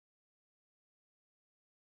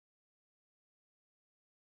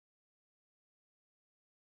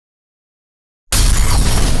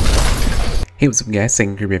Hey, what's up guys,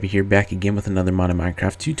 Second Baby here, back again with another modded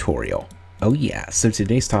Minecraft tutorial. Oh yeah, so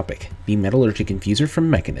today's topic, the Metallurgic Infuser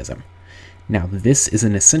from Mekanism. Now this is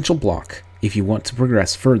an essential block if you want to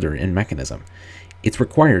progress further in Mekanism. It's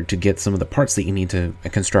required to get some of the parts that you need to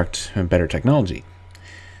construct better technology.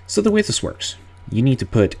 So the way this works, you need to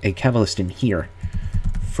put a catalyst in here.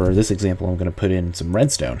 For this example, I'm going to put in some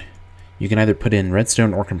redstone. You can either put in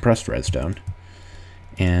redstone or compressed redstone,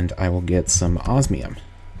 and I will get some osmium.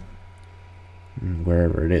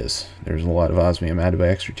 Wherever it is. There's a lot of osmium added by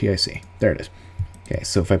extra TIC. There it is. Okay,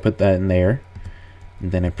 so if I put that in there,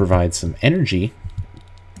 and then I provide some energy,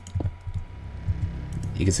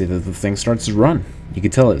 you can see that the thing starts to run. You can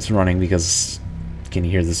tell it's running because, can you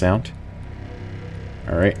hear the sound?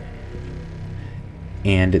 Alright.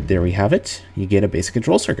 And there we have it. You get a basic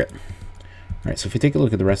control circuit. Alright, so if we take a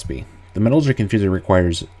look at the recipe, the Metallurgic Infuser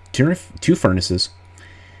requires two furnaces,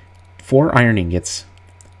 4 iron ingots,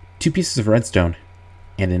 2 pieces of redstone,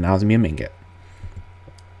 and an osmium ingot.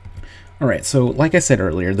 Alright, so like I said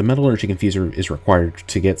earlier, the Metallurgic Infuser is required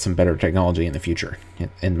to get some better technology in the future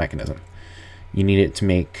in Mekanism. You need it to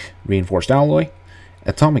make reinforced alloy,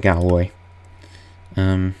 atomic alloy,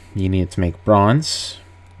 you need it to make bronze,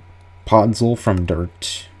 podzol from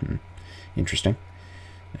dirt, interesting,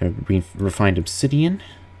 refined obsidian,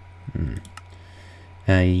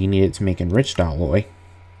 you need it to make enriched alloy,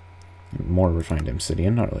 more refined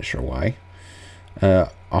obsidian, not really sure why. A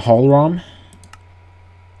holram,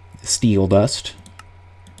 steel dust.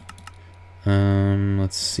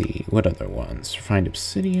 Let's see, what other ones? Refined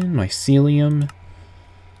obsidian, mycelium,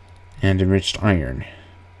 and enriched iron.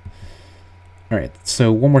 Alright,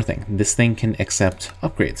 so one more thing. This thing can accept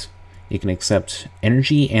upgrades. You can accept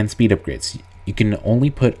energy and speed upgrades. You can only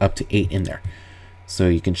put up to 8 in there. So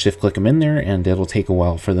you can shift click them in there and it'll take a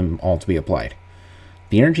while for them all to be applied.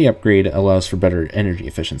 The energy upgrade allows for better energy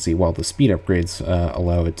efficiency, while the speed upgrades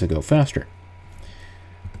allow it to go faster.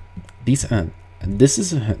 This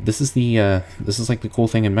is like the cool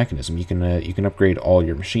thing in Mekanism. You can upgrade all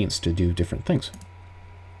your machines to do different things.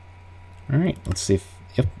 All right, let's see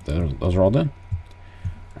if those are all done.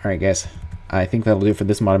 All right, guys. I think that'll do it for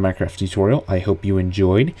this modded Minecraft tutorial. I hope you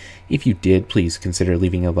enjoyed. If you did, please consider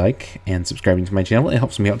leaving a like and subscribing to my channel. It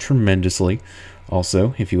helps me out tremendously.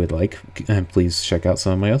 Also, if you would like, please check out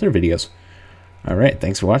some of my other videos. Alright,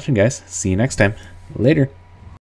 thanks for watching, guys. See you next time. Later.